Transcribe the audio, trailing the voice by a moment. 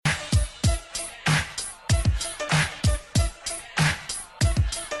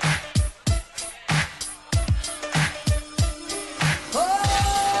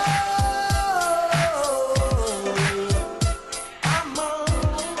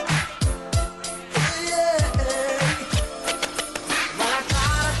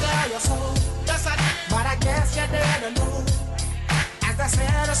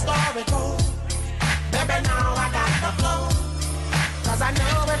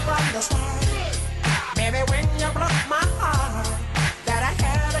from the start. Baby, when you broke my heart, that I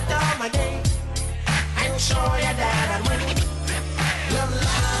had to come again and show you that I win. Your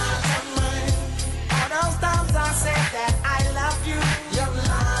love of mine. All those times I said that I love you. Your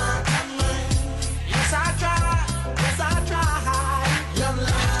love of mine. Yes, I tried. Yes, I tried. Your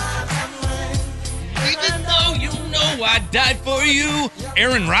love of mine. Even though you know I died for you,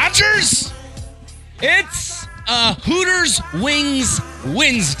 Aaron Rodgers. It's Hooters Wings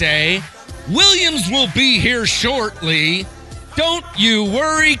Wednesday. Williams will be here shortly. Don't you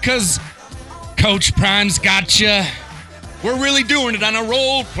worry, because Coach Prime's got you. We're really doing it on a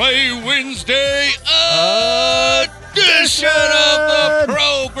Role Play Wednesday edition of the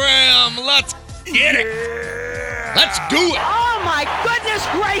program. Let's get it. Let's do it. Oh, my goodness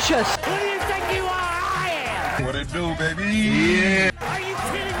gracious. Who do you think you are? I am. What it do, baby? Yeah. Are you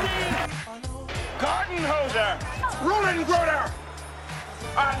kidding me? Cotton hoser. Rolling groaner.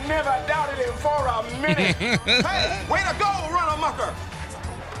 I never doubted him for a minute. Hey, way to go, run mucker.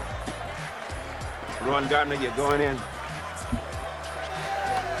 Ron Gardner, you're going in.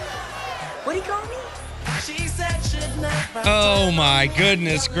 What do you call me? She said she'd never. Oh, my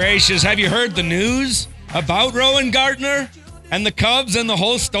goodness gracious. Have you heard the news about Rowan Gardner and the Cubs and the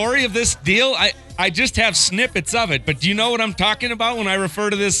whole story of this deal? I just have snippets of it, but do you know what I'm talking about when I refer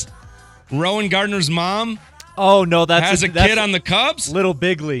to this? Rowan Gardner's mom Oh, no, that's a kid on the Cubs? Little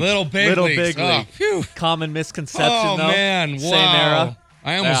Big League. Little Big Leagues. Oh, phew. Common misconception, Oh, though. man. Wow. Same era.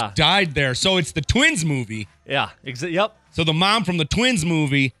 I almost died there. So it's the Twins movie. Yeah. Yep. So the mom from the Twins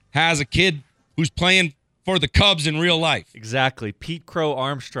movie has a kid who's playing for the Cubs in real life. Exactly. Pete Crow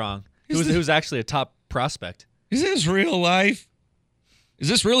Armstrong, who's actually a top prospect. Is this real life? Is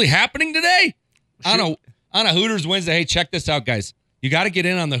this really happening today? On a Hooters Wednesday. Hey, check this out, guys. You got to get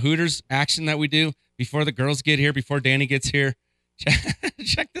in on the Hooters action that we do before the girls get here, before Danny gets here.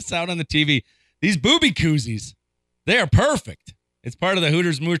 Check this out on the TV. These booby koozies, they are perfect. It's part of the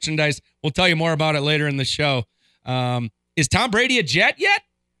Hooters merchandise. We'll tell you more about it later in the show. Is Tom Brady a Jet yet?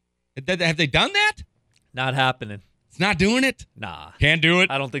 Have they done that? Not happening. It's not doing it? Nah. Can't do it?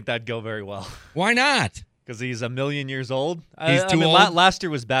 I don't think that'd go very well. Why not? Because he's a million years old. He's too old? Last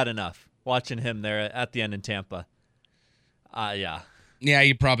year was bad enough, watching him there at the end in Tampa. Yeah. Yeah,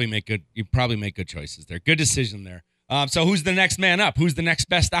 you probably make good choices there. Good decision there. So who's the next man up? Who's the next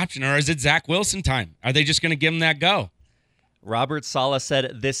best option? Or is it Zach Wilson time? Are they just going to give him that go? Robert Saleh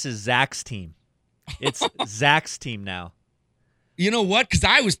said this is Zach's team. It's Zach's team now. You know what? Because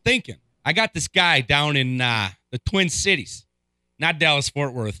I was thinking, I got this guy down in the Twin Cities, not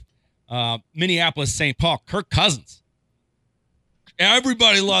Dallas-Fort Worth, Minneapolis, St. Paul, Kirk Cousins.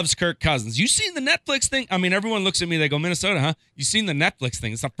 Everybody loves Kirk Cousins. You seen the Netflix thing? I mean, everyone looks at me, they go, Minnesota, huh? You seen the Netflix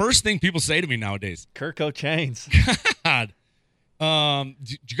thing? It's the first thing people say to me nowadays. Kirk O'Chains. God. Do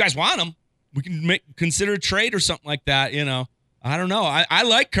you guys want him? We can consider a trade or something like that, you know. I don't know. I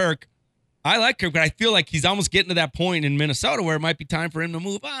like Kirk. But I feel like he's almost getting to that point in Minnesota where it might be time for him to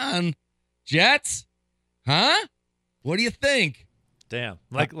move on. Jets? Huh? What do you think? Damn.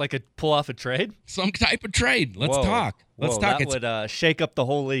 Like a pull off a trade? Some type of trade. Let's talk. Let's talk. That would shake up the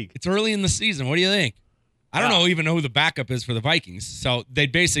whole league. It's early in the season. What do you think? I don't even know who the backup is for the Vikings. So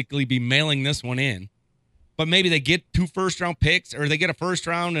they'd basically be mailing this one in. But maybe they get 2 first-round picks, or they get a first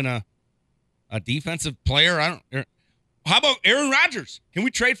round and a defensive player. How about Aaron Rodgers? Can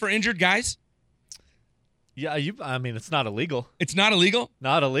we trade for injured guys? Yeah, I mean, it's not illegal. It's not illegal?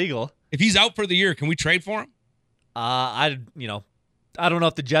 Not illegal. If he's out for the year, can we trade for him? I don't know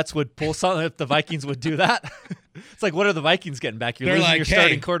if the Jets would pull something, if the Vikings would do that. It's like, what are the Vikings getting back? You're losing your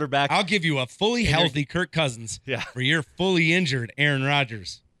starting quarterback. I'll give you a fully healthy Kirk Cousins for your fully injured Aaron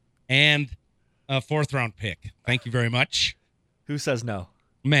Rodgers and a 4th-round pick. Thank you very much. Who says no?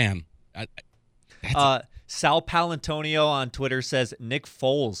 Man. Sal Palantonio on Twitter says Nick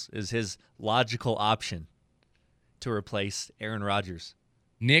Foles is his logical option to replace Aaron Rodgers.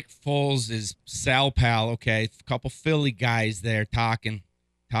 Nick Foles is Sal Pal. Okay, a couple Philly guys there talking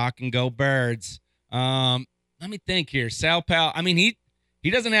go Birds. Let me think here. Sal Pal, I mean,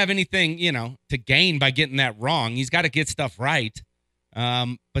 he doesn't have anything, to gain by getting that wrong. He's got to get stuff right.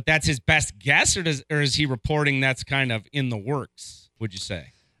 But that's his best guess, or is he reporting that's kind of in the works, would you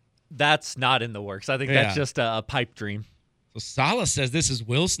say? That's not in the works. I think that's just a pipe dream. So Saleh says this is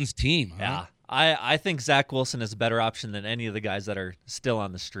Wilson's team, huh? Yeah. I think Zach Wilson is a better option than any of the guys that are still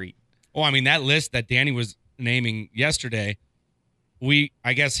on the street. Oh, I mean, that list that Danny was naming yesterday,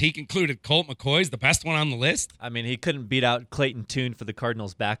 I guess he concluded Colt McCoy's the best one on the list. I mean, he couldn't beat out Clayton Tune for the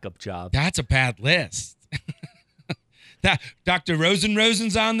Cardinals' backup job. That's a bad list. Dr.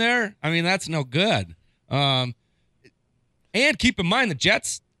 Rosen's on there. I mean, that's no good. And keep in mind, the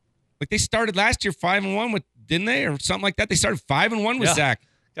Jets Like they started last year 5-1 with, didn't they, or something like that? They started 5-1 with Zach.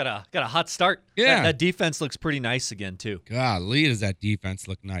 Got a hot start. Yeah, that defense looks pretty nice again too. Golly, does that defense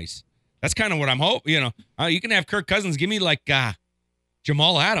look nice? That's kind of what I'm hoping. You can have Kirk Cousins. Give me like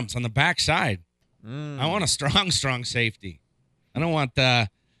Jamal Adams on the backside. I want a strong safety. I don't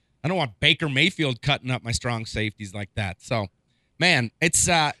want Baker Mayfield cutting up my strong safeties like that. So, man, it's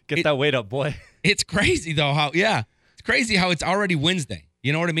that weight up, boy. It's crazy though it's crazy how it's already Wednesday.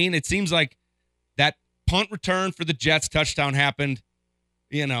 You know what I mean? It seems like that punt return for the Jets touchdown happened,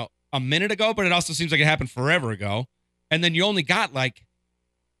 a minute ago, but it also seems like it happened forever ago. And then you only got like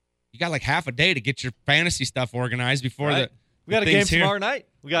half a day to get your fantasy stuff organized before we got a game tomorrow night.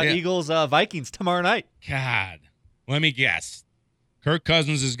 We got Eagles Vikings tomorrow night. God, let me guess. Kirk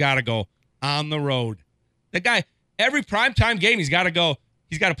Cousins has got to go on the road. The guy, every primetime game, he's got to go.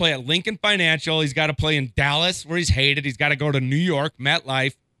 He's got to play at Lincoln Financial. He's got to play in Dallas, where he's hated. He's got to go to New York,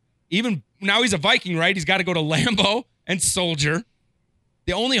 MetLife. Even now he's a Viking, right? He's got to go to Lambeau and Soldier.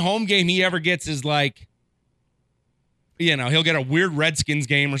 The only home game he ever gets is like, he'll get a weird Redskins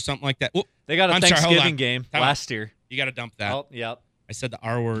game or something like that. They got a Thanksgiving game last year. You got to dump that. Oh, yep. I said the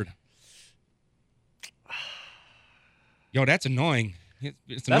R word. Yo, that's annoying.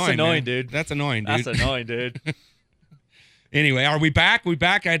 It's annoying, dude. That's annoying, dude. That's annoying, dude. Anyway, are we back? We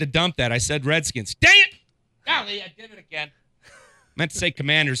back? I had to dump that. I said Redskins. Dang it! Golly, I did it again. Meant to say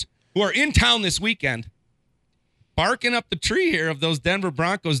Commanders, who are in town this weekend, barking up the tree here of those Denver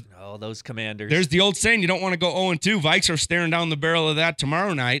Broncos. Oh, those Commanders. There's the old saying, you don't want to go 0-2. Vikes are staring down the barrel of that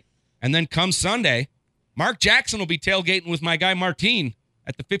tomorrow night. And then come Sunday, Mark Jackson will be tailgating with my guy Martine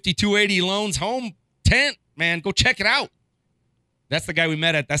at the 5280 Loans home tent. Man, go check it out. That's the guy we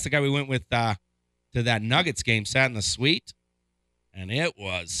met at. That's the guy we went with to that Nuggets game, sat in the suite. And it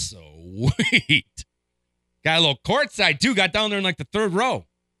was sweet. Got a little courtside, too. Got down there in like the third row.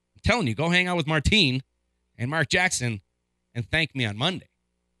 I'm telling you, go hang out with Martine and Mark Jackson and thank me on Monday.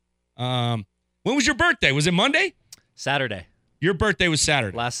 When was your birthday? Was it Monday? Saturday. Your birthday was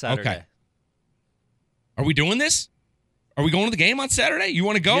Saturday. Last Saturday. Okay. Are we doing this? Are we going to the game on Saturday? You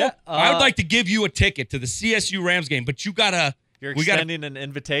want to go? Yeah, I would like to give you a ticket to the CSU Rams game, but you got to... You're extending an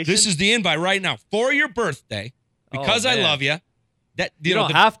invitation? This is the invite right now for your birthday because I love you. That you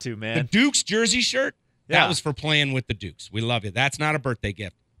don't have to, man. The Dukes jersey shirt, that was for playing with the Dukes. We love you. That's not a birthday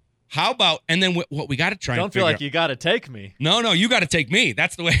gift. How about, and then what we got to try and don't feel like you got to take me. No, you got to take me.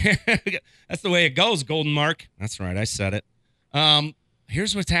 That's the way it goes, Golden Mark. That's right. I said it.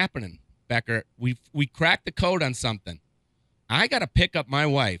 Here's what's happening, Becker. We cracked the code on something. I got to pick up my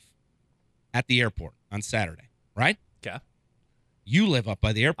wife at the airport on Saturday, right? Okay. You live up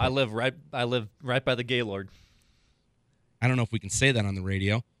by the airport. I live right by the Gaylord. I don't know if we can say that on the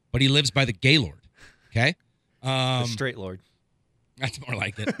radio, but he lives by the Gaylord. Okay? The Straight Lord. That's more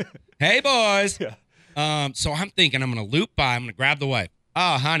like it. Hey, boys. Yeah. So I'm thinking I'm going to loop by. I'm going to grab the wife.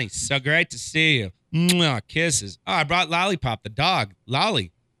 Oh, honey, so great to see you. Mwah, kisses. Oh, I brought Lollipop, the dog.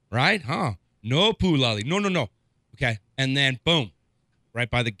 Lolly, right? Huh? No poo, Lolly. No. Okay. And then, boom, right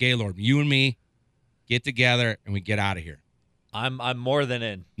by the Gaylord. You and me get together, and we get out of here. I'm more than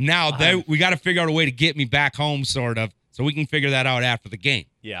in. Now, we got to figure out a way to get me back home, sort of, so we can figure that out after the game.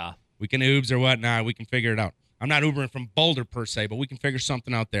 Yeah. We can Ubs or whatnot. We can figure it out. I'm not Ubering from Boulder, per se, but we can figure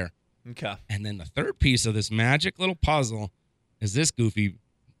something out there. Okay. And then the third piece of this magic little puzzle is this goofy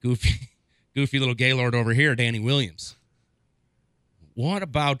little Gaylord over here, Danny Williams. What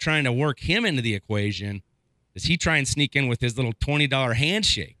about trying to work him into the equation? Does he try and sneak in with his little $20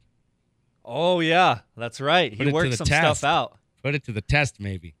 handshake? Oh, yeah. That's right. He worked some stuff out. Put it to the test,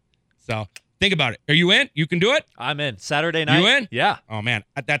 maybe. So think about it. Are you in? You can do it? I'm in. Saturday night. You in? Yeah. Oh, man.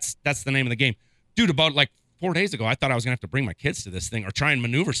 That's the name of the game. Dude, about like 4 days ago, I thought I was going to have to bring my kids to this thing or try and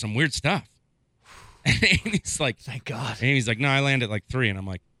maneuver some weird stuff. And Amy's like, thank God. Amy's like, no, I land at like 3. And I'm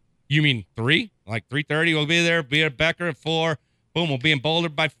like, you mean 3? Like 3:30, we'll be there. Be at Becker at 4. Boom, we'll be in Boulder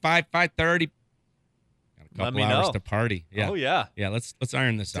by 5:30. Got a couple hours to party. Yeah. Oh, yeah. Yeah, let's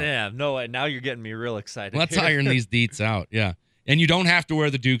iron this out. Damn, no way. Now you're getting me real excited. Let's iron these deets out. Yeah. And you don't have to wear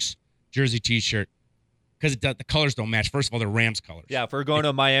the Dukes jersey T-shirt because the colors don't match. First of all, they're Rams colors. Yeah, if we're going to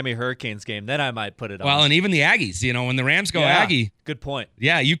a Miami Hurricanes game, then I might put it on. Well, and even the Aggies, when the Rams go Aggie. Good point.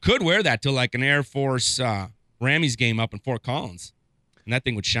 Yeah, you could wear that to like an Air Force Rammies game up in Fort Collins, and that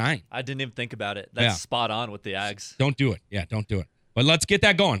thing would shine. I didn't even think about it. That's spot on with the Ags. Don't do it. Yeah, don't do it. But let's get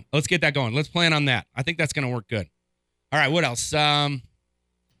that going. Let's plan on that. I think that's going to work good. All right, what else?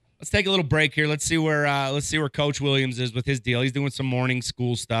 Let's take a little break here. Let's see where Coach Williams is with his deal. He's doing some morning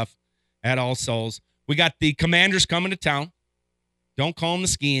school stuff at All Souls. We got the Commanders coming to town. Don't call them the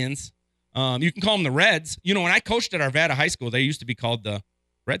Skians. You can call them the Reds. When I coached at Arvada High School, they used to be called the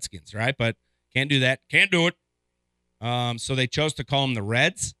Redskins, right? But can't do that. Can't do it. So they chose to call them the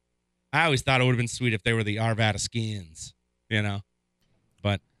Reds. I always thought it would have been sweet if they were the Arvada Skins,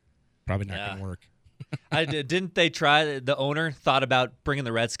 but probably not going to work. Didn't they try? The owner thought about bringing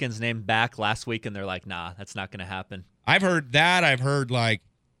the Redskins name back last week, and they're like, nah, that's not going to happen. I've heard that. I've heard, like,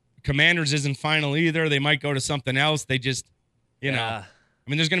 Commanders isn't final either. They might go to something else. They just, you know. I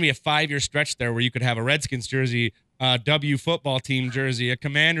mean, there's going to be a 5-year stretch there where you could have a Redskins jersey, a W football team jersey, a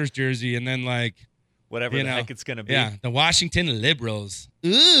Commanders jersey, and then, like, whatever the heck it's going to be. Yeah, the Washington Liberals.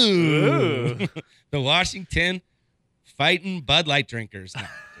 Ooh. The Washington fighting Bud Light drinkers. No,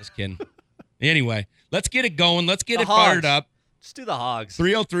 just kidding. Anyway, let's get it going. Let's get it fired up. Just do the Hogs.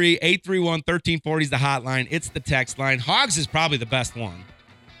 303-831-1340 is the hotline. It's the text line. Hogs is probably the best one.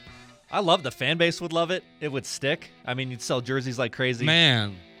 I love the fan base would love it. It would stick. I mean, you'd sell jerseys like crazy.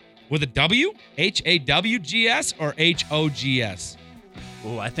 Man. With a W? H-A-W-G-S or H-O-G-S?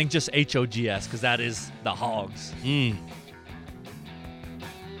 Ooh, I think just H-O-G-S because that is the Hogs. Damn,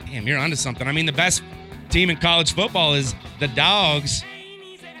 you're onto something. I mean, the best team in college football is the Dogs.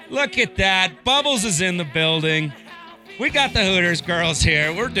 Look at that. Bubbles is in the building. We got the Hooters girls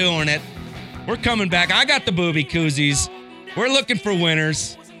here. We're doing it. We're coming back. I got the booby koozies. We're looking for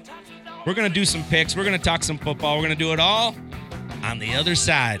winners. We're going to do some picks. We're going to talk some football. We're going to do it all on the other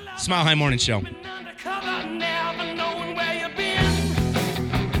side. Smile High Morning Show.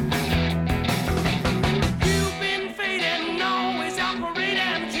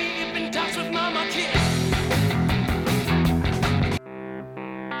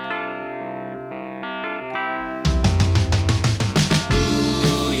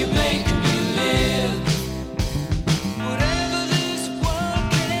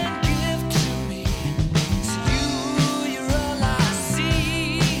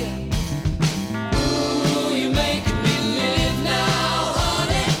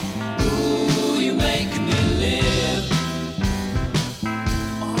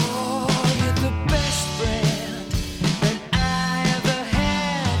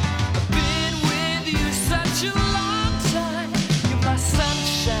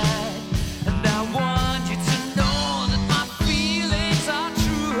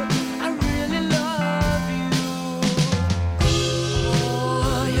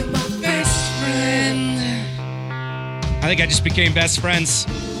 I think I just became best friends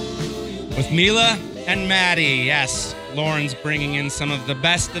with Mila and Maddie. Yes, Lauren's bringing in some of the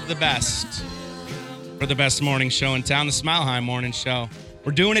best for the best morning show in town, the Smile High Morning Show.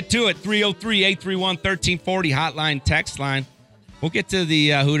 We're doing it to it. 303-831-1340 hotline, text line. We'll get to the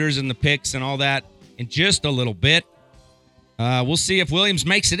Hooters and the picks and all that in just a little bit. We'll see if Williams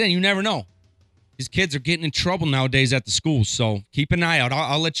makes it in. You never know. These kids are getting in trouble nowadays at the schools, so keep an eye out.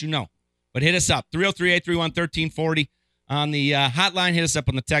 I'll let you know. But hit us up, 303-831-1340 on the hotline. Hit us up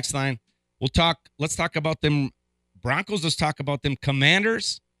on the text line. Let's talk about them Broncos. Let's talk about them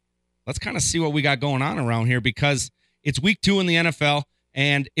Commanders. Let's kind of see what we got going on around here because it's week 2 in the NFL.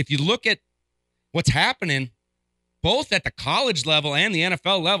 And if you look at what's happening, both at the college level and the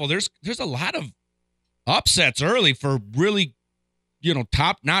NFL level, there's a lot of upsets early for really,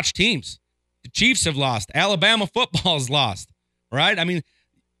 top-notch teams. The Chiefs have lost. Alabama football has lost, right? I mean,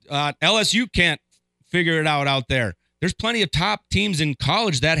 LSU can't figure it out there. There's plenty of top teams in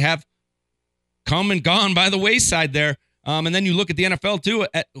college that have come and gone by the wayside there. And then you look at the NFL, too,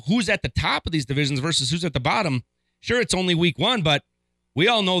 at who's at the top of these divisions versus who's at the bottom. Sure, it's only week 1, but we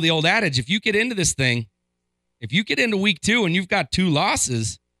all know the old adage. If you get into this thing, if you get into week 2 and you've got 2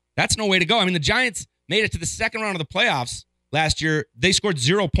 losses, that's no way to go. I mean, the Giants made it to the second round of the playoffs last year. They scored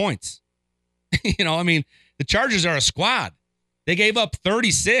 0 points. The Chargers are a squad. They gave up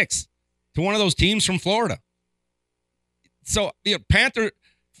 36 to one of those teams from Florida. So,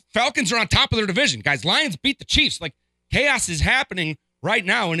 Falcons are on top of their division. Guys, Lions beat the Chiefs. Like, chaos is happening right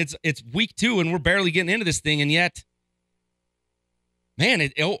now, and it's week 2, and we're barely getting into this thing, and yet, man,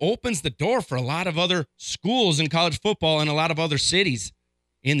 it opens the door for a lot of other schools in college football and a lot of other cities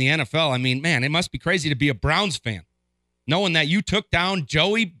in the NFL. I mean, man, it must be crazy to be a Browns fan, knowing that you took down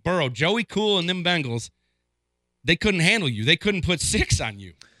Joey Burrow, Joey Cool, and them Bengals. They couldn't handle you. They couldn't put 6 on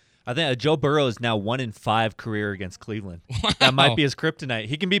you. I think Joe Burrow is now 1-5 career against Cleveland. Wow. That might be his kryptonite.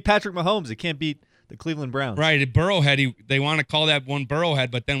 He can beat Patrick Mahomes. He can't beat the Cleveland Browns. Right, Burrowhead. They want to call that one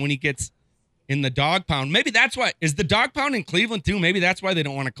Burrowhead, but then when he gets in the dog pound, maybe that's why. Is the dog pound in Cleveland too? Maybe that's why they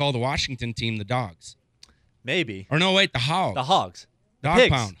don't want to call the Washington team the Dogs. Maybe. Or no, wait, the Hogs. The Hogs. The dog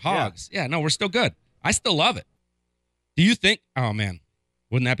pigs. pound, Hogs. Yeah, no, we're still good. I still love it. Do you think? Oh man,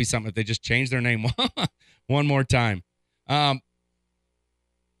 wouldn't that be something if they just changed their name one more time?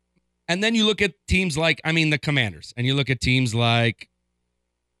 And then you look at teams like, the Commanders, and you look at teams like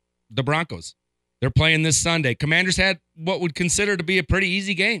the Broncos. They're playing this Sunday. Commanders had what would consider to be a pretty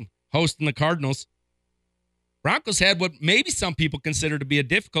easy game, hosting the Cardinals. Broncos had what maybe some people consider to be a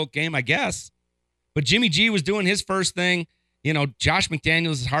difficult game, I guess. But Jimmy G was doing his first thing. You know, Josh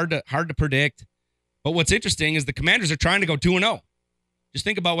McDaniels is hard to predict. But what's interesting is the Commanders are trying to go 2-0. Just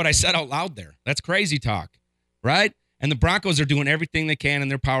think about what I said out loud there. That's crazy talk, right? And the Broncos are doing everything they can in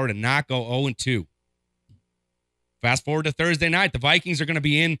their power to not go 0-2. Fast forward to Thursday night. The Vikings are going to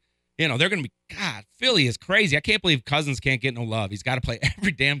be in, they're going to be, God, Philly is crazy. I can't believe Cousins can't get no love. He's got to play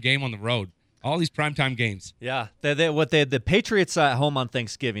every damn game on the road. All these primetime games. Yeah. The Patriots at home on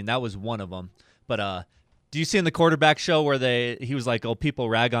Thanksgiving, that was one of them. But do you see in the quarterback show where he was like, oh, people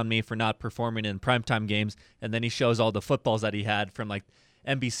rag on me for not performing in primetime games, and then he shows all the footballs that he had from like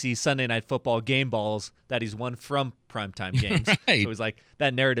NBC Sunday Night Football game balls that he's won from primetime games. Right. So it was like,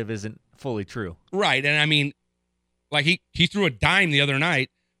 that narrative isn't fully true. Right. And I mean, like he threw a dime the other night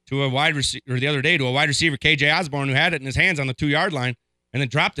to a wide receiver, or the other day to a wide receiver, KJ Osborne, who had it in his hands on the 2-yard line and then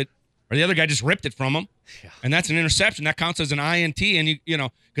dropped it. Or the other guy just ripped it from him. Yeah. And that's an interception. That counts as an INT. And,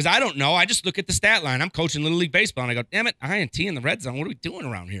 because I don't know. I just look at the stat line. I'm coaching Little League Baseball, and I go, damn it, INT in the red zone. What are we doing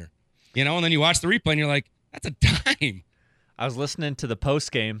around here? And then you watch the replay, and you're like, that's a dime. I was listening to the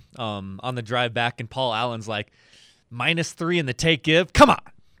post game on the drive back, and Paul Allen's like, -3 in the take give. Come on.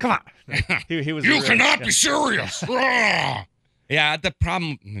 He was. You cannot be serious. Yeah, the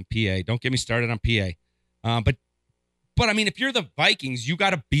problem, PA, don't get me started on PA. But I mean, if you're the Vikings, you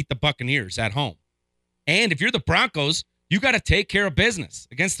got to beat the Buccaneers at home. And if you're the Broncos, you got to take care of business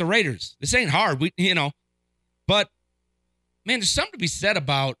against the Raiders. This ain't hard, But, man, there's something to be said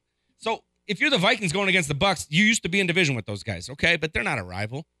about. So if you're the Vikings going against the Bucs, you used to be in division with those guys, okay? But they're not a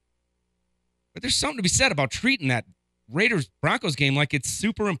rival. But there's something to be said about treating that Raiders-Broncos game like it's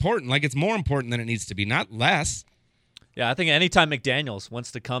super important, like it's more important than it needs to be, not less. Yeah, I think anytime McDaniels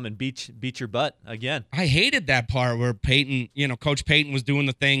wants to come and beat your butt again. I hated that part where Peyton, Coach Peyton was doing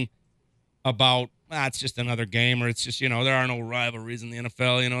the thing about, it's just another game, or it's just, there are no rivalries in the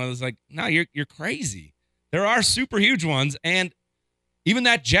NFL. It was like, no, you're crazy. There are super huge ones, and even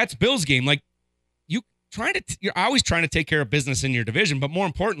that Jets-Bills game, like you're always trying to take care of business in your division, but more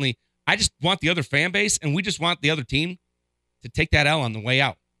importantly, I just want the other fan base, and we just want the other team to take that L on the way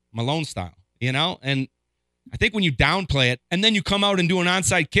out, Malone style, and I think when you downplay it and then you come out and do an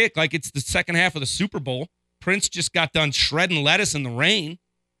onside kick like it's the second half of the Super Bowl, Prince just got done shredding lettuce in the rain,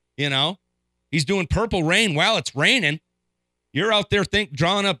 He's doing purple rain while it's raining. You're out there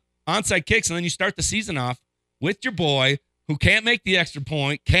drawing up onside kicks, and then you start the season off with your boy who can't make the extra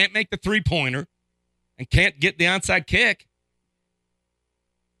point, can't make the three-pointer, and can't get the onside kick.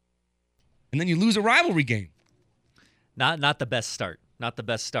 And then you lose a rivalry game. Not the best start. Not the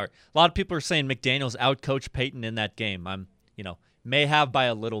best start. A lot of people are saying McDaniels outcoached Peyton in that game. May have by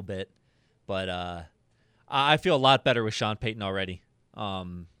a little bit, but I feel a lot better with Sean Payton already.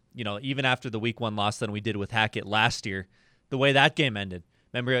 Even after the week 1 loss than we did with Hackett last year, the way that game ended.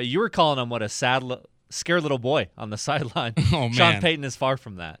 Remember, you were calling him what a scared little boy on the sideline. Oh, man. Sean Payton is far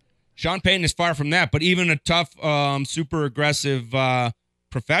from that. Sean Payton is far from that, but even a tough, super aggressive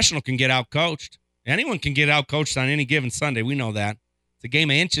professional can get outcoached. Anyone can get outcoached on any given Sunday. We know that. It's a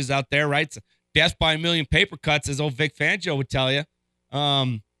game of inches out there, right? It's death by a million paper cuts, as old Vic Fangio would tell you.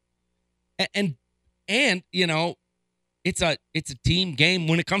 And it's a team game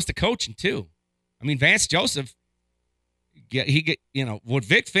when it comes to coaching too. I mean, Vance Joseph, what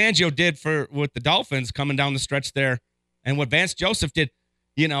Vic Fangio did with the Dolphins coming down the stretch there, and what Vance Joseph did,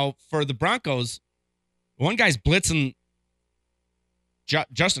 for the Broncos. One guy's blitzing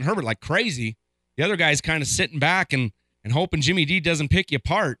Justin Herbert like crazy. The other guy's kind of sitting back and hoping Jimmy D doesn't pick you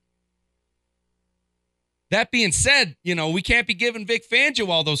apart. That being said, we can't be giving Vic Fangio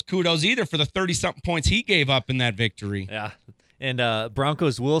all those kudos either for the 30-something points he gave up in that victory. Yeah, and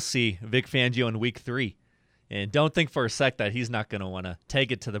Broncos will see Vic Fangio in week 3. And don't think for a sec that he's not going to want to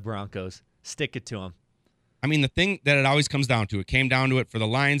take it to the Broncos. Stick it to him. I mean, the thing that it always comes down to, it came down to it for the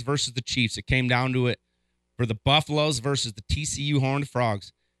Lions versus the Chiefs. It came down to it for the Buffaloes versus the TCU Horned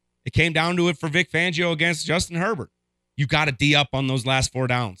Frogs. It came down to it for Vic Fangio against Justin Herbert. You got to D up on those last 4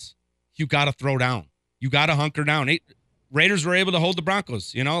 downs. You got to throw down. You got to hunker down. Raiders were able to hold the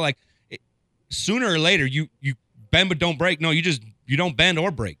Broncos. Sooner or later, you bend but don't break. No, you don't bend or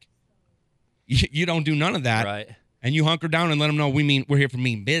break. You don't do none of that. Right. And you hunker down and let them know we're here for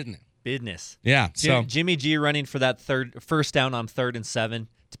mean business. Yeah. So Jimmy G running for that first down on 3rd and 7,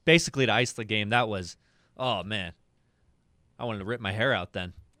 basically to ice the game. That was, oh man, I wanted to rip my hair out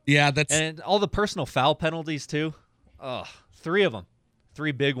then. Yeah, and all the personal foul penalties too. Oh, 3 of them,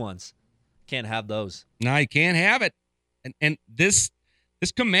 3 big ones. Can't have those. No, you can't have it. And this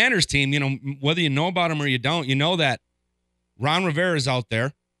this Commanders team, whether you know about them or you don't, you know that Ron Rivera is out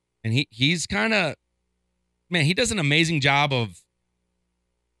there, and he's kind of, man, he does an amazing job of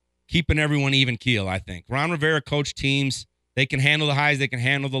keeping everyone even keel, I think. Ron Rivera coached teams. They can handle the highs. They can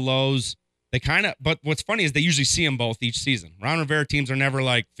handle the lows. But what's funny is they usually see them both each season. Ron Rivera teams are never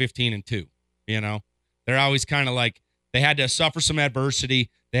like 15-2, They're always kind of like, they had to suffer some adversity.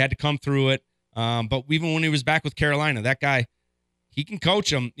 They had to come through it. But even when he was back with Carolina, that guy, he can coach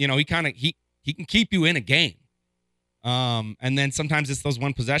them. He can keep you in a game. And then sometimes it's those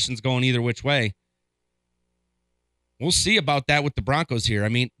one possessions going either which way. We'll see about that with the Broncos here. I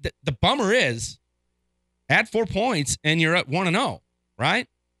mean, the bummer is, add 4 points and you're at 1-0, right?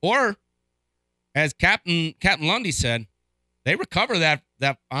 Or, as Captain Lundy said, they recover that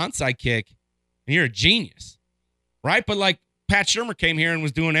onside kick, and you're a genius, right? But like Pat Shurmur came here and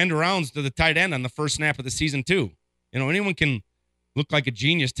was doing end arounds to the tight end on the first snap of the season too. Anyone can look like a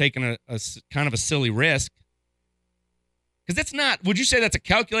genius taking a kind of a silly risk. Because that's not, would you say that's a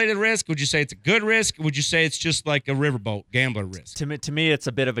calculated risk? Would you say it's a good risk? Would you say it's just like a riverboat gambler risk? To me, it's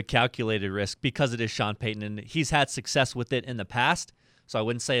a bit of a calculated risk because it is Sean Payton, and he's had success with it in the past. So I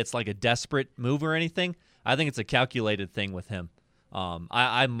wouldn't say it's like a desperate move or anything. I think it's a calculated thing with him.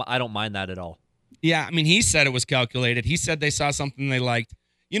 I don't mind that at all. Yeah, I mean, he said it was calculated. He said they saw something they liked.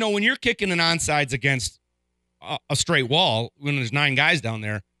 When you're kicking an onside against a straight wall, when there's 9 guys down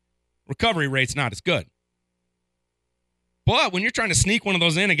there, recovery rate's not as good. But when you're trying to sneak one of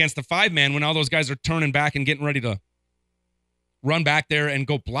those in against the 5-man, when all those guys are turning back and getting ready to run back there and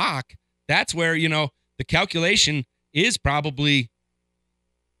go block, that's where, the calculation is probably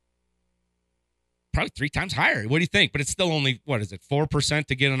 3 times higher. What do you think? But it's still only, 4%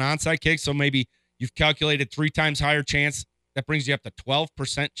 to get an onside kick? So maybe you've calculated 3 times higher chance. That brings you up to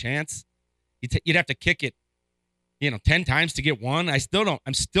 12% chance. You'd have to kick it, 10 times to get 1.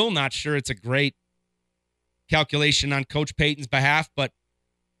 I'm still not sure it's a great calculation on Coach Payton's behalf, but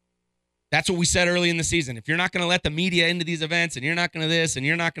that's what we said early in the season. If you're not going to let the media into these events, and you're not going to this, and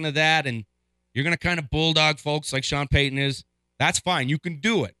you're not going to that, and you're going to kind of bulldog folks like Sean Payton is, that's fine. You can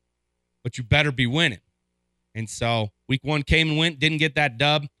do it, but you better be winning. And so week 1 came and went, didn't get that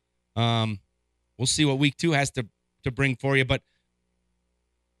dub. We'll see what week 2 has to bring for you. But,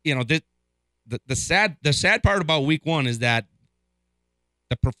 the sad part about week 1 is that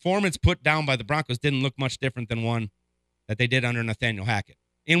the performance put down by the Broncos didn't look much different than one that they did under Nathaniel Hackett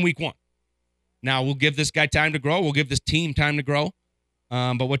in week 1. Now, we'll give this guy time to grow. We'll give this team time to grow.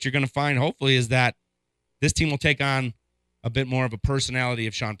 But what you're going to find, hopefully, is that this team will take on a bit more of a personality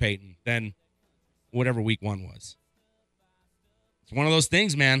of Sean Payton than whatever week 1 was. It's one of those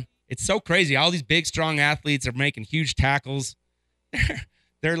things, man. It's so crazy. All these big, strong athletes are making huge tackles.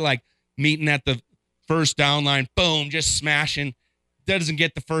 They're like meeting at the first down line, boom, just smashing. Doesn't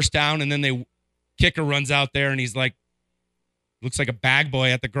get the first down, and then kicker runs out there, and he's like, looks like a bag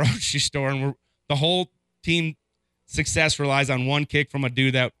boy at the grocery store, and the whole team success relies on one kick from a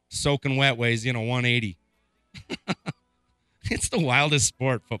dude that soaking wet weighs 180. It's the wildest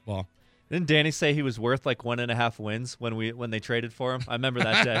sport, football. Didn't Danny say he was worth like 1.5 wins when they traded for him? I remember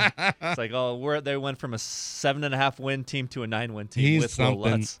that day. It's like, they went from a 7.5 win team to a 9-win team. He's with something.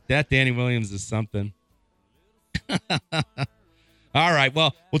 Lutz. That Danny Williams is something. All right,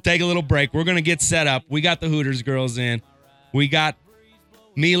 well, we'll take a little break. We're going to get set up. We got the Hooters girls in. We got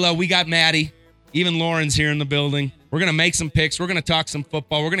Mila. We got Maddie. Even Lauren's here in the building. We're going to make some picks. We're going to talk some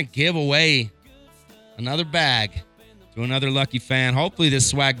football. We're going to give away another bag to another lucky fan. Hopefully this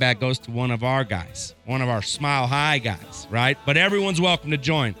swag bag goes to one of our guys, one of our Smile High guys, right? But everyone's welcome to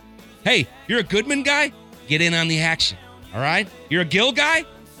join. Hey, you're a Goodman guy? Get in on the action, all right? You're a Gill guy?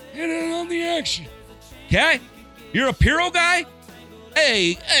 Get in on the action, okay? You're a Piro guy?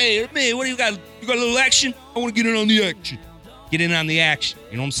 Hey, man, what do you got? You got a little action? I want to get in on the action. Get in on the action.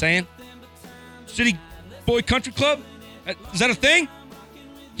 You know what I'm saying? City Boy Country Club? Is that a thing?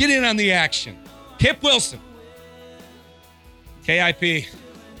 Get in on the action. Kip Wilson. KIP.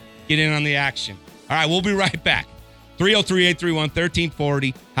 Get in on the action. All right, we'll be right back.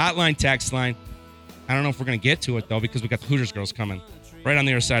 303-831-1340. Hotline, text line. I don't know if we're going to get to it, though, because we got the Hooters girls coming right on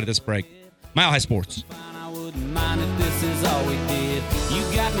the other side of this break. Mile High Sports. Wouldn't mind if this is all we did. You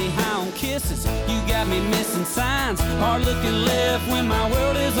got me high on kisses, you got me missing signs. Hard looking left when my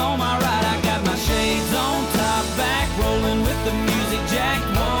world is on my right. I got my shades on, top back, rolling with the music jacked,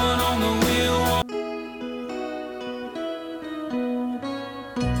 one on the wheel.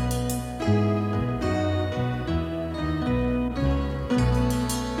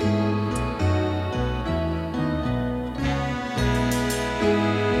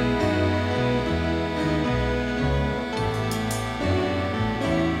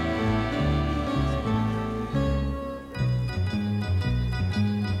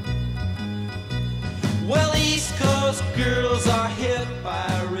 girls are hip,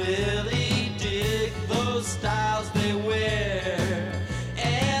 I really dig those styles they wear.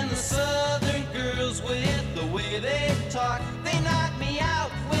 And the southern girls with the way they talk, they knock me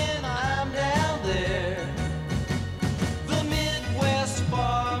out when I'm down there. The Midwest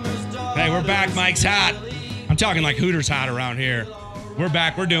farmers' daughters. Hey, we're back. Mike's hot. I'm talking like Hooters hot around here. We're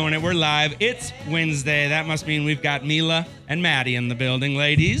back. We're doing it. We're live. It's Wednesday. That must mean we've got Mila and Maddie in the building.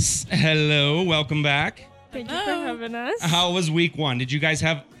 Ladies, hello. Welcome back. Thank you for having us. How was week one? Did you guys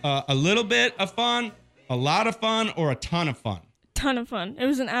have a little bit of fun, a lot of fun, or a ton of fun? Ton of fun. It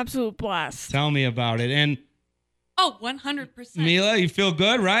was an absolute blast. Tell me about it. And 100%. Mila, you feel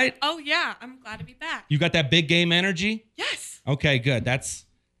good, right? Oh, yeah. I'm glad to be back. You got that big game energy? Yes. Okay, good. That's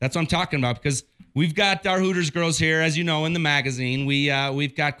what I'm talking about, because we've got our Hooters girls here, as you know, in the magazine.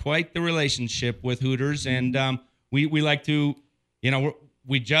 We've got quite the relationship with Hooters, and we like to,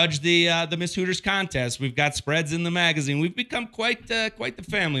 we judge the Miss Hooters contest. We've got spreads in the magazine. We've become quite the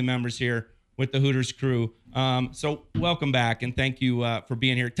family members here with the Hooters crew. So welcome back, and thank you for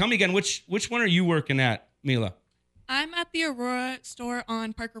being here. Tell me again, which one are you working at, Mila? I'm at the Aurora store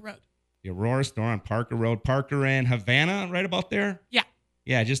on Parker Road. The Aurora store on Parker Road. Parker and Havana, right about there? Yeah.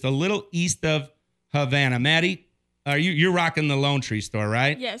 Yeah, just a little east of Havana. Maddie, you're rocking the Lone Tree store,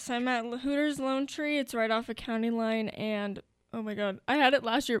 right? Yes, I'm at Hooters Lone Tree. It's right off a county line, and oh my God, I had it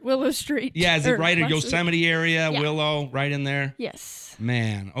last year, Willow Street. Yeah, is it right in Yosemite area, Yeah. Willow, right in there? Yes.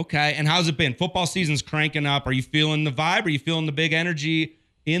 Man, okay. And how's it been? Football season's cranking up. Are you feeling the vibe? Are you feeling the big energy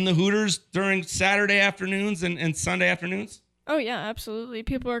in the Hooters during Saturday afternoons and Sunday afternoons? Oh yeah, absolutely.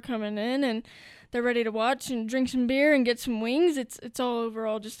 People are coming in and they're ready to watch and drink some beer and get some wings. It's all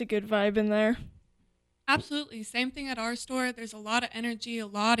overall just a good vibe in there. Absolutely. Same thing at our store. There's a lot of energy, a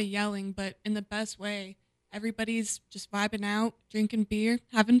lot of yelling, but in the best way. Everybody's just vibing out, drinking beer,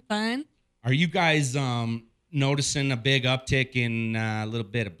 having fun. Are you guys noticing a big uptick in a little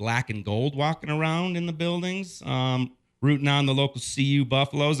bit of black and gold walking around in the buildings? Rooting on the local CU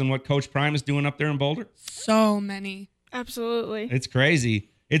Buffaloes and what Coach Prime is doing up there in Boulder? So many. Absolutely. It's crazy.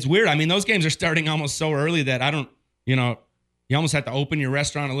 It's weird. I mean, those games are starting almost so early that you almost have to open your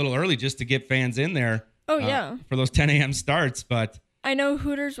restaurant a little early just to get fans in there. Oh yeah. For those 10 a.m. starts, but I know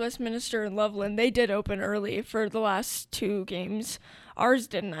Hooters, Westminster, and Loveland, they did open early for the last two games. Ours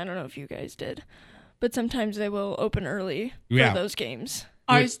didn't. I don't know if you guys did. But sometimes they will open early for those games.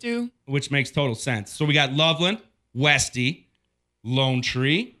 Ours do. Which makes total sense. So we got Loveland, Westy, Lone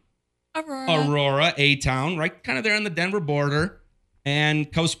Tree, Aurora, A-Town, right kind of there on the Denver border,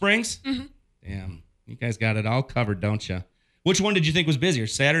 and Coast Springs. Mm-hmm. Damn, you guys got it all covered, don't you? Which one did you think was busier,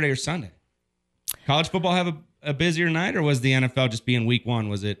 Saturday or Sunday? College football have a busier night, or was the NFL just being week one?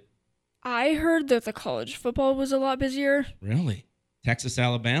 Was it? I heard that the college football was a lot busier. Really? Texas,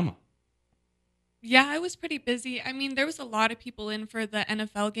 Alabama. Yeah, it was pretty busy. I mean, there was a lot of people in for the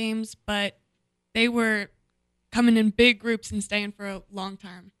NFL games, but they were coming in big groups and staying for a long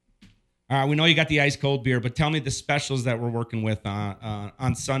time. All right, we know you got the ice cold beer, but tell me the specials that we're working with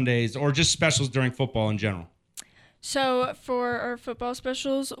on Sundays, or just specials during football in general. So for our football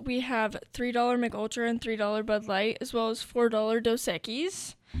specials, we have $3 McUltra and $3 Bud Light, as well as $4 Dos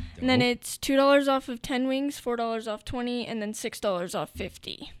Equis. And then it's $2 off of 10 wings, $4 off 20, and then $6 off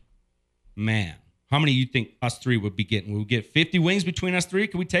 50. Man, how many you think us three would be getting? Would we get 50 wings between us three?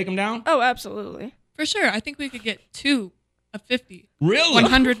 Could we take them down? Oh, absolutely. For sure. I think we could get 2 of 50. Really?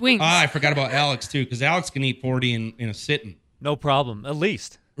 100 wings. I forgot about Alex, too, because Alex can eat 40 in a sitting. No problem, at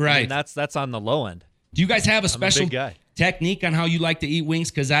least. Right. I mean, that's on the low end. Do you guys have a I'm a special big guy. technique on how you like to eat wings?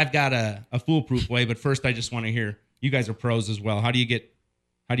 Because I've got a foolproof way, but first I just want to hear, you guys are pros as well. How do you get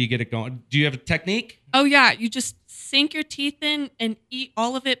it going? Do you have a technique? Oh yeah, you just sink your teeth in and eat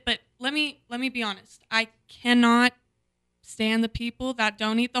all of it. But let me be honest. I cannot stand the people that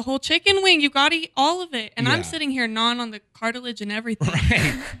don't eat the whole chicken wing. You gotta eat all of it. And I'm sitting here gnawing on the cartilage and everything.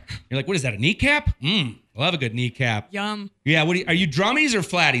 Right. You're like, what is that, a kneecap? Love a good kneecap. Yum. Yeah, are you drummies or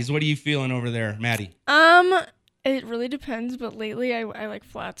flatties? What are you feeling over there, Maddie? It really depends, but lately I like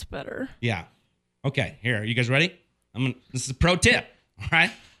flats better. Yeah. Okay, here, are you guys ready? This is a pro tip, all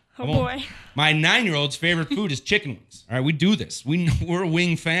right? Oh boy. My 9-year-old's favorite food is chicken wings. All right, we do this. We're a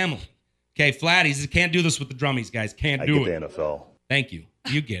wing family. Okay, flatties, can't do this with the drummies, guys. Can't do it. I get the NFL. Thank you.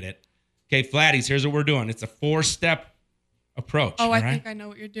 You get it. Okay, flatties, here's what we're doing. It's a 4-step approach. Oh, all I right? think I know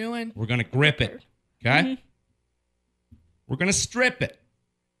what you're doing. We're going to grip it, okay? Mm-hmm. We're going to strip it.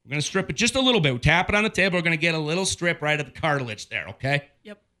 We're going to strip it just a little bit. We tap it on the table. We're going to get a little strip right at the cartilage there, okay?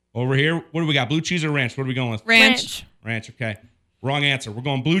 Yep. Over here, what do we got? Blue cheese or ranch? What are we going with? Ranch. Ranch, okay. Wrong answer. We're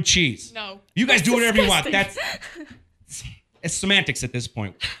going blue cheese. No. You guys do whatever you want. It's semantics at this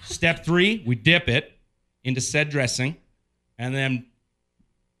point. Step 3, we dip it into said dressing. and then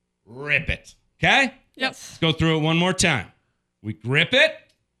rip it. Okay? Yep. Let's go through it one more time. We grip it,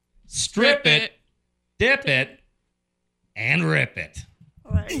 strip it, dip it, and rip it.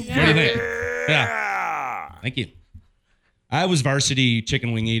 What do you think? Yeah. Thank you. I was varsity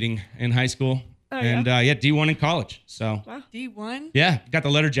chicken wing eating in high school. Oh, and D1 in college. So, D1? yeah, got the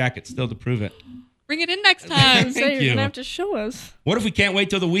letter jacket still to prove it. Bring it in next time. So Thank you're you. going to have to show us. What if we can't wait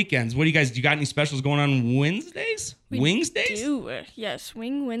till the weekends? What do you got any specials going on Wednesdays? Wings days? We do. Yes,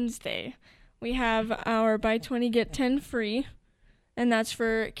 Wing Wednesday. We have our buy 20, get 10 free, and that's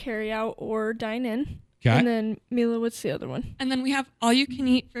for carry out or dine in. Okay. And then, Mila, what's the other one? And then we have all you can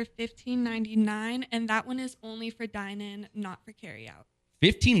eat for $15.99, and that one is only for dine-in, not for carry-out.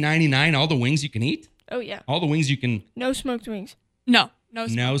 $15.99, all the wings you can eat? Oh, yeah. All the wings you can... No smoked wings. No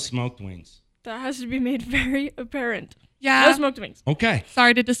smoked wings. That has to be made very apparent. Yeah. No smoked wings. Okay.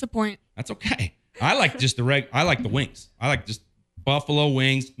 Sorry to disappoint. That's okay. I like just I like the wings. I like just buffalo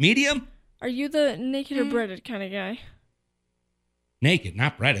wings. Medium? Are you the naked or breaded kind of guy? Naked,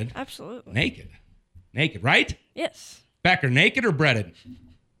 not breaded. Absolutely. Naked, right? Yes. Becker, naked or breaded?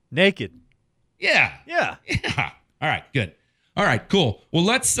 Naked. Yeah. Yeah. Yeah. All right, good. All right, cool. Well,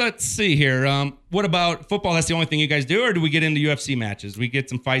 let's see here. What about football? That's the only thing you guys do, or do we get into UFC matches? We get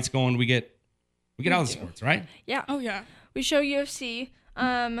some fights going. We get all the sports, right? Yeah. Oh, yeah. We show UFC.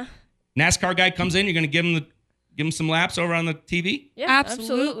 NASCAR guy comes in. You're going to give him some laps over on the TV? Yeah, Absolutely.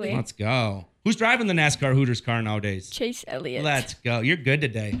 absolutely. Let's go. Who's driving the NASCAR Hooters car nowadays? Chase Elliott. Let's go. You're good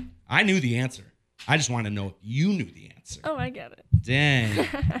today. I knew the answer. I just want to know if you knew the answer. Oh, I got it. Dang.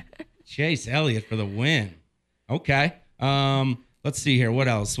 Chase Elliott for the win. Okay. Let's see here. What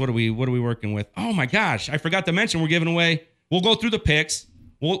else? What are we working with? Oh my gosh. I forgot to mention we're giving away. We'll go through the picks.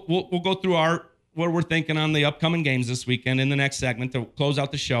 We'll go through what we're thinking on the upcoming games this weekend in the next segment to close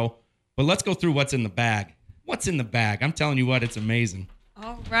out the show. But let's go through what's in the bag. What's in the bag? I'm telling you what, it's amazing.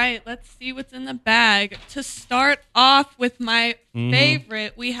 All right, let's see what's in the bag. To start off with my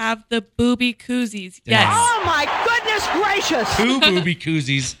favorite, we have the booby koozies. Yes. Oh my goodness gracious! 2 booby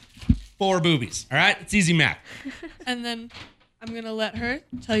koozies, 4 boobies. All right? It's easy math. And then I'm going to let her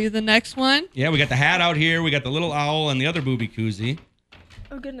tell you the next one. Yeah, we got the hat out here. We got the little owl and the other booby koozie.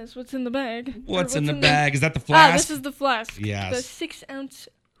 Oh, goodness. What's in the bag? What's in the bag? Is that the flask? This is the flask. Yes. The 6-ounce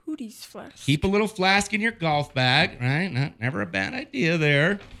Hooties flask. Keep a little flask in your golf bag, right? Never a bad idea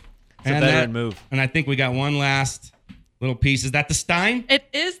there. It's a veteran move. And I think we got one last little piece. Is that the Stein? It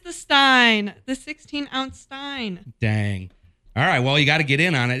is the Stein, the 16-ounce Stein. Dang. All right, well, you got to get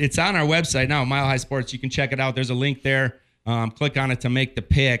in on it. It's on our website now, Mile High Sports. You can check it out. There's a link there. Click on it to make the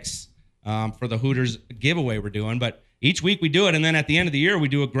picks for the Hooters giveaway we're doing. But each week we do it, and then at the end of the year, we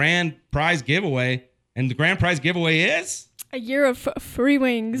do a grand prize giveaway. And the grand prize giveaway is? A year of free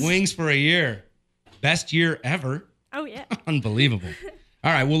wings. Wings for a year. Best year ever. Oh, yeah. Unbelievable.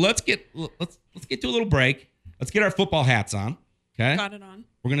 All right, well, let's get to a little break. Let's get our football hats on, okay? Got it on.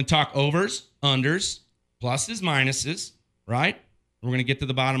 We're going to talk overs, unders, pluses, minuses, right? We're going to get to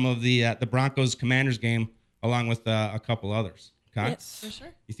the bottom of the Broncos Commanders game along with a couple others, okay? Yes. For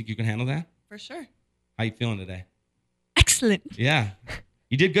sure. You think you can handle that? For sure. How you feeling today? Excellent. Yeah.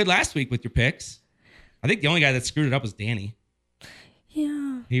 You did good last week with your picks. I think the only guy that screwed it up was Danny.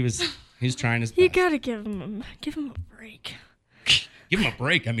 Yeah. He was trying his best. You got to give him a break. Give him a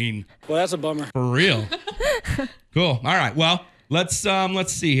break. I mean, well, that's a bummer. For real. Cool. All right. Well, let's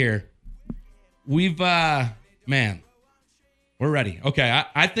see here. We've man, we're ready. Okay,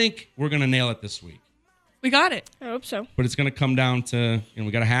 I think we're gonna nail it this week. We got it. I hope so. But it's gonna come down to,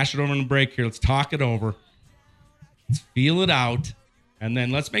 we gotta hash it over in the break here. Let's talk it over. Let's feel it out. And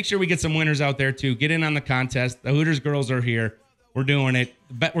then let's make sure we get some winners out there too. Get in on the contest. The Hooters girls are here. We're doing it.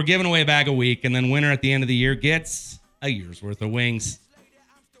 We're giving away a bag a week, and then winner at the end of the year gets a year's worth of wings.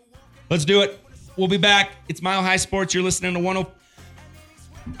 Let's do it. We'll be back. It's Mile High Sports. You're listening to you're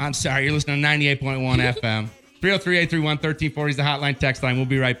listening to 98.1 FM. 303-831-1340 is the hotline text line. We'll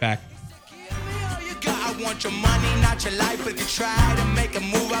be right back. I want your money, not your life. But if you try to make a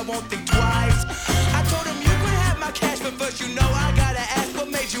move, I won't think twice. I told him you could have my cash, but first you know I gotta ask what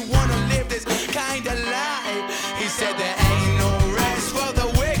made you wanna live this kind of life. He said there ain't no rest for the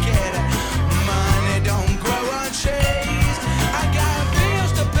wicked. Money don't grow on trees. I got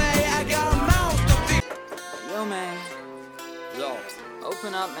bills to pay, I got mouths to feed. Yo, man. Yo.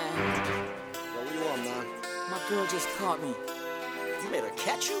 Open up, man. Yo, what you want, man? My girl just caught me. You made her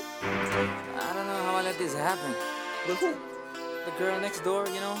catch you? I don't know how I let this happen. With who? The girl next door,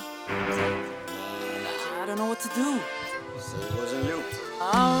 you know? I don't know what to do. So it wasn't you.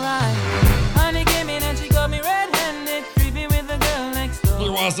 Alright. Honey came in and she got me red-handed, creepy with the girl next door.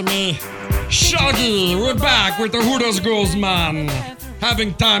 It wasn't me. Shaggy, we're back with the Hooters Girls, man.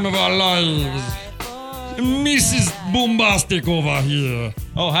 Having time of our lives. Mrs. Bombastic over here.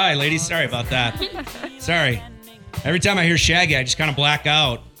 Oh, hi, ladies. Sorry about that. Sorry. Every time I hear Shaggy, I just kind of black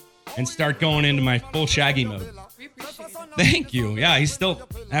out and start going into my full Shaggy mode. We appreciate it. Thank you. Yeah, he's still,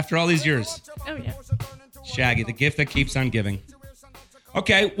 after all these years, Oh, yeah. Shaggy, the gift that keeps on giving.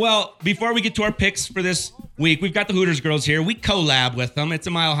 Okay, well, before we get to our picks for this week, we've got the Hooters girls here. We collab with them. It's a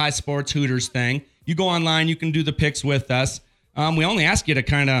Mile High Sports Hooters thing. You go online, you can do the picks with us. We only ask you to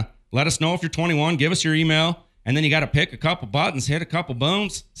kind of let us know if you're 21, give us your email, and then you got to pick a couple buttons, hit a couple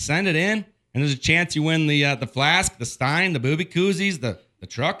booms, send it in, and there's a chance you win the flask, the stein, the booby koozies, the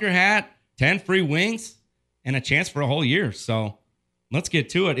trucker hat, 10 free wings, and a chance for a whole year. So let's get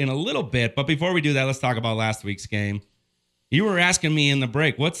to it in a little bit. But before we do that, let's talk about last week's game. You were asking me in the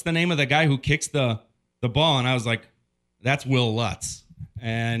break, what's the name of the guy who kicks the ball? And I was like, that's Will Lutz.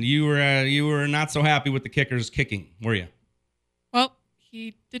 And you were not so happy with the kickers kicking, were you? Well,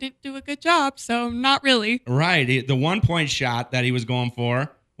 he didn't do a good job, so not really. Right. The 1-point shot that he was going for,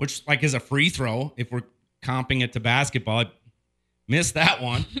 which like is a free throw, if we're comping it to basketball, I missed that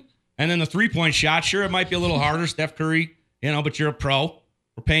one. And then the 3-point shot, sure, it might be a little harder, Steph Curry, but you're a pro.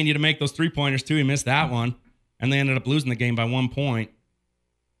 We're paying you to make those 3-pointers too. He missed that one. And they ended up losing the game by 1 point.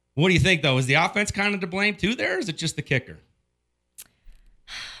 What do you think, though? Is the offense kind of to blame too there, or is it just the kicker?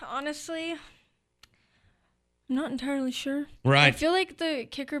 Honestly, I'm not entirely sure. Right. I feel like the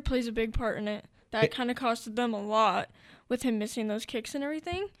kicker plays a big part in it. That kind of costed them a lot with him missing those kicks and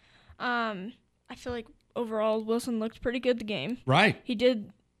everything. I feel like overall Wilson looked pretty good the game. Right. He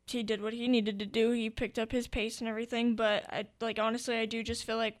did what he needed to do. He picked up his pace and everything. But honestly, I do just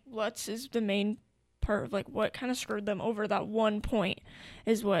feel like Lutz is the main part of what kind of screwed them over. That 1 point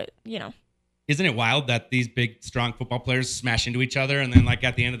is what. Isn't it wild that these big, strong football players smash into each other, and then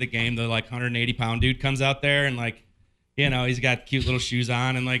at the end of the game, the 180-pound dude comes out there and he's got cute little shoes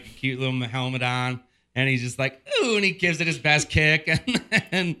on and a cute little helmet on, and he's just ooh, and he gives it his best kick,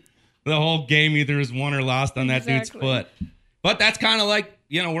 and the whole game either is won or lost on that dude's foot. But that's kind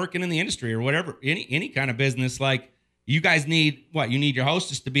of working in the industry or whatever, any kind of business. You guys need what? You need your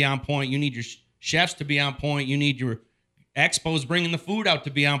hostess to be on point. You need your chefs to be on point. You need your expos bringing the food out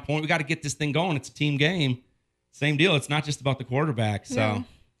to be on point. We got to get this thing going. It's a team game. Same deal. It's not just about the quarterback. So,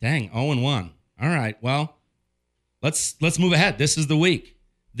 Dang, 0-1. All right. Well, let's move ahead. This is the week.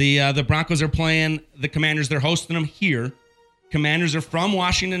 The Broncos are playing the Commanders. They're hosting them here. Commanders are from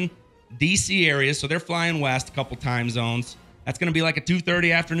Washington, D.C. area, so they're flying west a couple time zones. That's going to be like a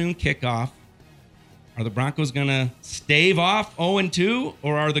 2:30 afternoon kickoff. Are the Broncos going to stave off 0-2,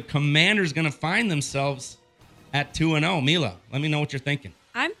 or are the Commanders going to find themselves at 2-0? Mila, let me know what you're thinking.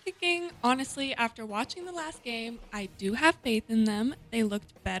 I'm thinking, honestly, after watching the last game, I do have faith in them. They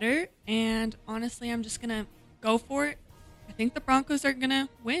looked better, and honestly, I'm just going to go for it. I think the Broncos are going to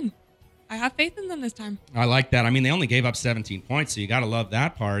win. I have faith in them this time. I like that. I mean, they only gave up 17 points, so you got to love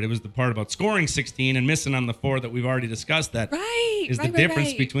that part. It was the part about scoring 16 and missing on the 4 that we've already discussed. That is the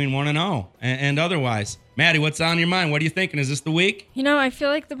difference between 1 and 0 and otherwise. Maddie, what's on your mind? What are you thinking? Is this the week? I feel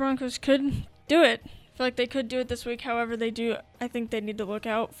like the Broncos could do it. I feel like they could do it this week. However, I think they need to look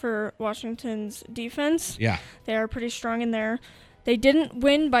out for Washington's defense. Yeah. They are pretty strong in there. They didn't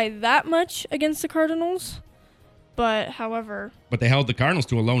win by that much against the Cardinals, but they held the Cardinals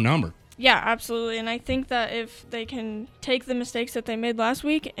to a low number. Yeah, absolutely. And I think that if they can take the mistakes that they made last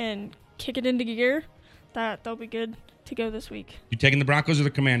week and kick it into gear, that they'll be good to go this week. You taking the Broncos or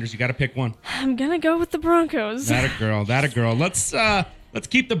the Commanders? You got to pick one. I'm going to go with the Broncos. That a girl. Let's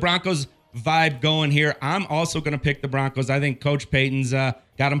keep the Broncos vibe going here. I'm also going to pick the Broncos. I think Coach Payton's got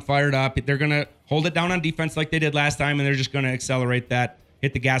them fired up. They're going to hold it down on defense like they did last time, and they're just going to accelerate that,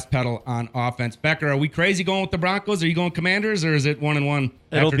 hit the gas pedal on offense. Becker, are we crazy going with the Broncos? Are you going Commanders, or is it 1-1?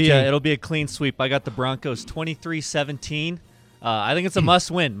 It'll be a clean sweep. I got the Broncos 23-17. I think it's a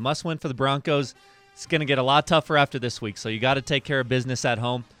must-win. Must-win for the Broncos. It's going to get a lot tougher after this week, so you got to take care of business at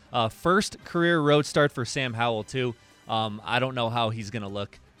home. First career road start for Sam Howell, too. I don't know how he's going to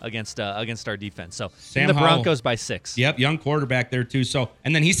look against our defense. So the Broncos by 6. Yep, young quarterback there, too. So,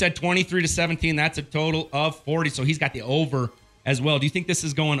 and then he said 23-17. That's a total of 40, so he's got the over as well. Do you think this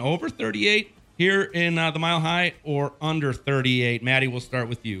is going over 38 here in the Mile High or under 38? Maddie, we'll start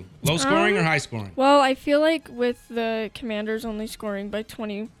with you. Low scoring or high scoring? Well, I feel like with the Commanders only scoring by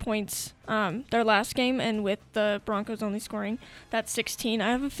 20 points their last game, and with the Broncos only scoring that 16,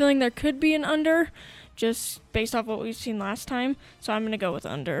 I have a feeling there could be an under just based off what we've seen last time. So I'm going to go with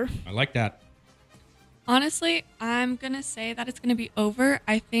under. I like that. Honestly, I'm going to say that it's going to be over.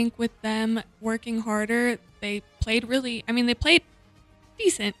 I think with them working harder, they played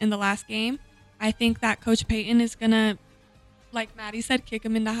decent in the last game. I think that Coach Payton is going to, like Maddie said, kick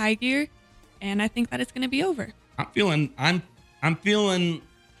him into high gear, and I think that it's going to be over. I'm feeling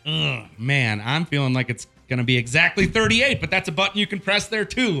like it's going to be exactly 38, but that's a button you can press there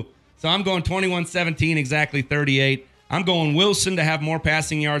too. So I'm going 21-17, exactly 38. I'm going Wilson to have more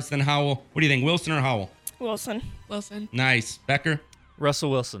passing yards than Howell. What do you think, Wilson or Howell? Wilson. Nice. Becker?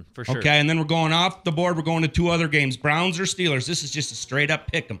 Russell Wilson, for sure. Okay, and then we're going off the board. We're going to 2 other games, Browns or Steelers. This is just a straight up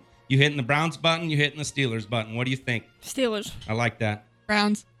pick 'em. You hitting the Browns button, you hitting the Steelers button. What do you think? Steelers. I like that.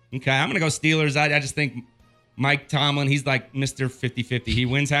 Browns. Okay, I'm going to go Steelers. I just think Mike Tomlin, he's like Mr. 50-50. He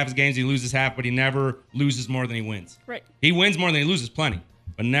wins half his games, he loses half, but he never loses more than he wins. Right. He wins more than he loses plenty,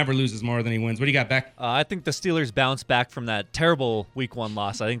 but never loses more than he wins. What do you got, Beck? I think the Steelers bounce back from that terrible Week 1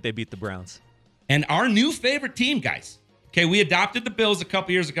 loss. I think they beat the Browns. And our new favorite team, guys. Okay, we adopted the Bills a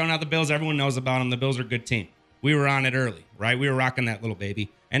couple years ago. Now the Bills, everyone knows about them. The Bills are a good team. We were on it early, right? We were rocking that little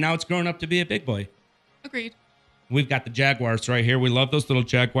baby. And now it's grown up to be a big boy. Agreed. We've got the Jaguars right here. We love those little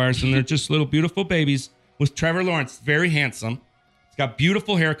Jaguars, and they're just little beautiful babies with Trevor Lawrence. Very handsome. He's got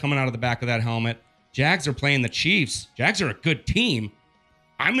beautiful hair coming out of the back of that helmet. Jags are playing the Chiefs. Jags are a good team.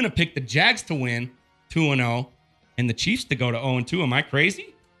 I'm going to pick the Jags to win 2-0 and the Chiefs to go to 0-2. Am I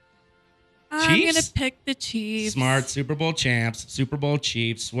crazy? I'm going to pick the Chiefs. Smart. Super Bowl champs. Super Bowl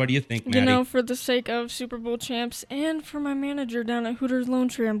Chiefs. What do you think, Maddie? You know, for the sake of Super Bowl champs and for my manager down at Hooters Lone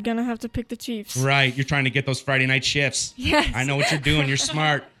Tree, I'm going to have to pick the Chiefs. Right. You're trying to get those Friday night shifts. Yes. I know what you're doing. You're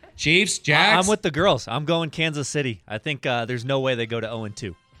smart. Chiefs, Jags. I'm with the girls. I'm going Kansas City. I think there's no way they go to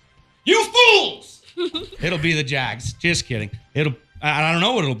 0-2. You fools! It'll be the Jags. Just kidding. I don't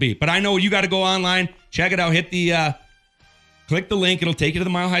know what it'll be, but I know you got to go online, check it out, hit the click the link. It'll take you to the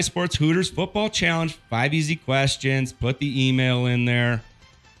Mile High Sports Hooters Football Challenge. 5 easy questions. Put the email in there.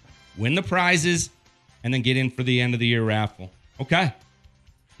 Win the prizes, and then get in for the end of the year raffle. Okay.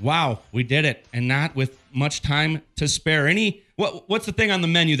 Wow, we did it, and not with much time to spare. What's the thing on the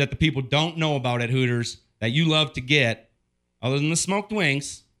menu that the people don't know about at Hooters that you love to get, other than the smoked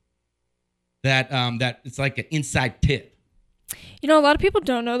wings? That it's like an inside tip. You know, a lot of people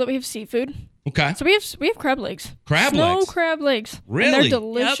don't know that we have seafood. Okay. So we have crab legs. Crab Snow legs? crab legs. Really? And they're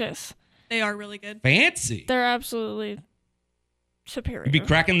delicious. Yep. They are really good. Fancy. They're absolutely superior. You be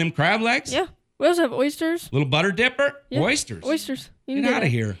cracking them crab legs? Yeah. We also have oysters. Little butter dipper? Yeah. Oysters. Oysters. Get out of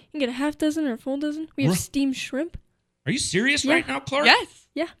here. You can get a half dozen or a full dozen. We have steamed shrimp. Are you serious right now, Clark? Yes.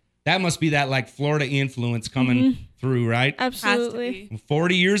 Yeah. That must be that like Florida influence coming through, right? Absolutely.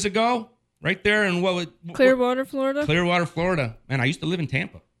 40 years ago, right there in Clearwater, Florida. Clearwater, Florida. Man, I used to live in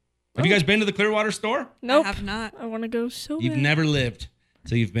Tampa. Have you guys been to the Clearwater store? Nope. I have not. I want to go so bad. You've never lived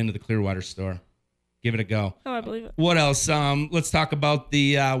till you've been to the Clearwater store. Give it a go. Oh, I believe it. What else? Let's talk about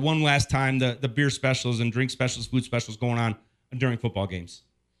the one last time, the beer specials and drink specials, food specials going on during football games.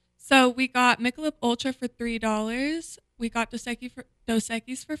 So we got Michelob Ultra for $3. We got Dos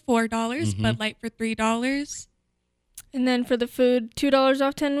Equis for $4. Bud Light for $3. And then for the food, $2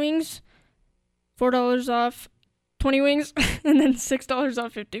 off 10 wings, $4 off 20 wings, and then $6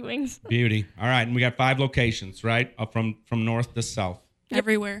 off 50 wings. Beauty. All right, and we got 5 locations, right? Up from north to south.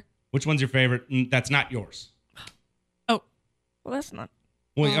 Everywhere. Which one's your favorite? That's not yours. Oh. Well, that's not.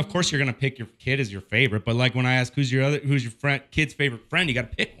 Well, of course you're gonna pick your kid as your favorite, but like when I ask who's your kid's favorite friend, you got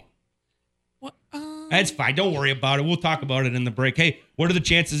to pick one. What? That's fine. Don't worry about it. We'll talk about it in the break. Hey, what are the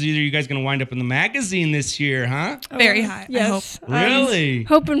chances either you guys gonna wind up in the magazine this year, huh? Very high. Yes. I hope. Really? I'm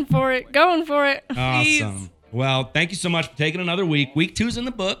hoping for it. Going for it. Awesome. Well, thank you so much for taking another week. Week 2's in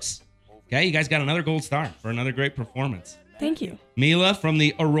the books. Okay, you guys got another gold star for another great performance. Thank you. Mila from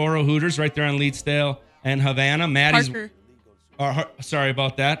the Aurora Hooters right there on Leedsdale and Havana. Maddie's. Parker. Sorry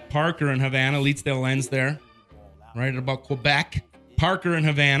about that. Parker and Havana. Leedsdale ends there. Right about Quebec. Parker and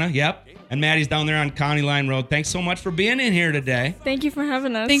Havana. Yep. And Maddie's down there on County Line Road. Thanks so much for being in here today. Thank you for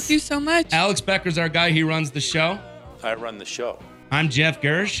having us. Thank you so much. Alex Becker's our guy. He runs the show. I run the show. I'm Jeff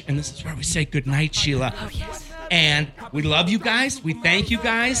Gersh, and this is where we say goodnight, Sheila. Oh, yes. And we love you guys. We thank you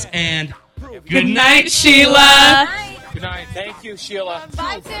guys. And Good night, Sheila. Good night. Thank you, Sheila.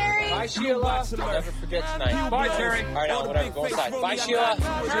 Bye, Terry. Bye, Sheila. Never forget tonight. Bye, Terry. All right, now, whatever. Go inside. Bye, Sheila.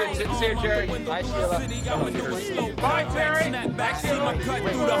 See you, Jerry. Bye, Sheila. Bye, Terry. Bye, Sheila.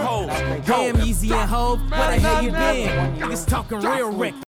 Damn, Yeezy and Hov, where the hell you been? Niggas talking real wreck.